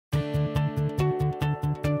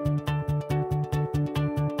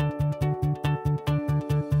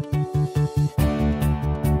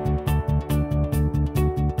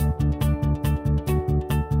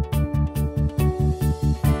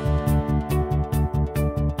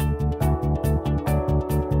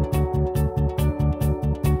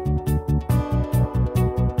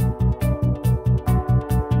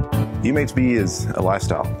UMHB is a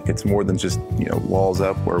lifestyle. It's more than just, walls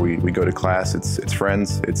up where we go to class. It's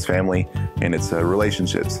friends, it's family, and it's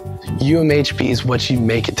relationships. UMHB is what you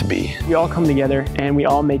make it to be. We all come together and we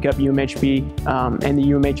all make up UMHB and the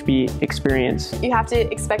UMHB experience. You have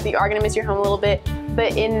to expect that you are going to miss your home a little bit,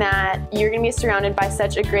 but in that you're going to be surrounded by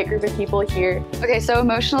such a great group of people here. Okay, so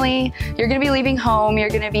emotionally, you're going to be leaving home, you're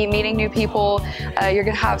going to be meeting new people, you're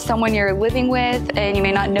going to have someone you're living with and you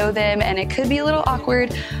may not know them and it could be a little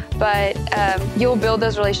awkward, but you'll build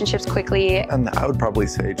those relationships quickly. And I would probably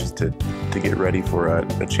say just to get ready for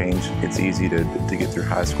a change. It's easy to get through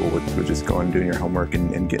high school with just going and doing your homework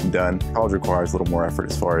and getting done. College requires a little more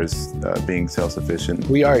effort as far as being self-sufficient.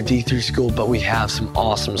 We are a D3 school, but we have some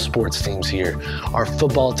awesome sports teams here. Our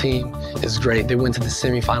football team is great. They went to the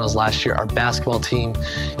semifinals last year. Our basketball team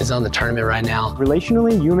is on the tournament right now.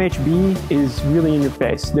 Relationally, UMHB is really in your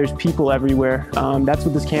face. There's people everywhere. That's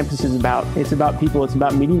what this campus is about. It's about people. It's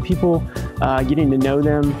about meeting people, getting to know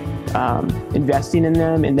them, investing in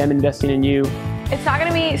them, and them investing in you. It's not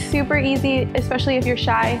going to be super easy, especially if you're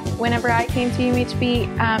shy. Whenever I came to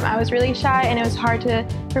UMHB, I was really shy and it was hard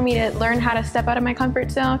for me to learn how to step out of my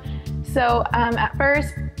comfort zone. So at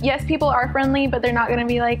first, yes, people are friendly, but they're not going to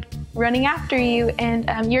be like running after you,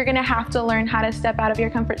 and you're going to have to learn how to step out of your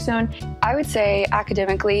comfort zone. I would say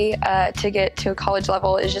academically, to get to a college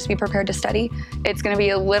level is just be prepared to study. It's going to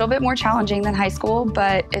be a little bit more challenging than high school,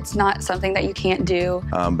 but it's not something that you can't do.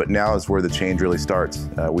 But now is where the change really starts.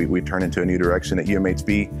 We turn into a new direction at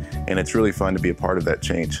UMHB, and it's really fun to be a part of that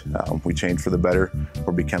change. We change for the better.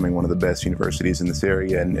 We're becoming one of the best universities in this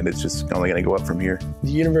area, and it's just only going to go up from here.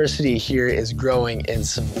 The university here is growing in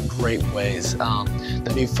some great ways.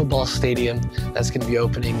 The new football stadium that's going to be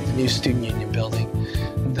opening, the new student union building,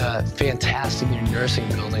 the fantastic new nursing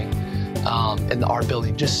building, and the art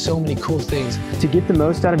building, just so many cool things. To get the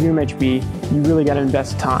most out of UMHB, you really got to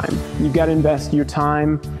invest time. You've got to invest your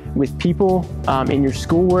time with people, in your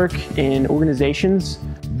schoolwork, in organizations.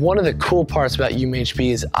 One of the cool parts about UMHB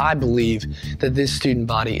is I believe that this student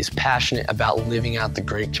body is passionate about living out the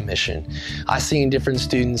Great Commission. I've seen different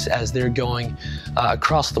students as they're going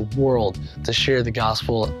across the world to share the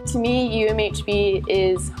gospel. To me, UMHB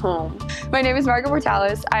is home. My name is Margo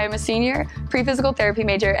Mortalis. I am a senior pre-physical therapy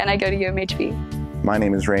major and I go to UMHB. My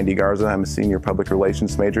name is Randy Garza. I'm a senior public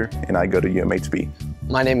relations major, and I go to UMHB.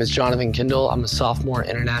 My name is Jonathan Kindle. I'm a sophomore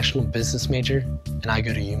international business major, and I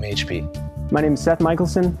go to UMHB. My name is Seth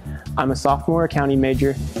Michelson. I'm a sophomore accounting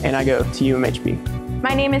major, and I go to UMHB.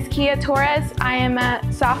 My name is Kia Torres. I am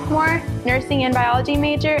a sophomore nursing and biology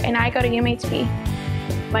major, and I go to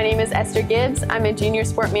UMHB. My name is Esther Gibbs. I'm a junior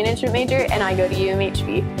sport management major, and I go to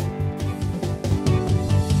UMHB.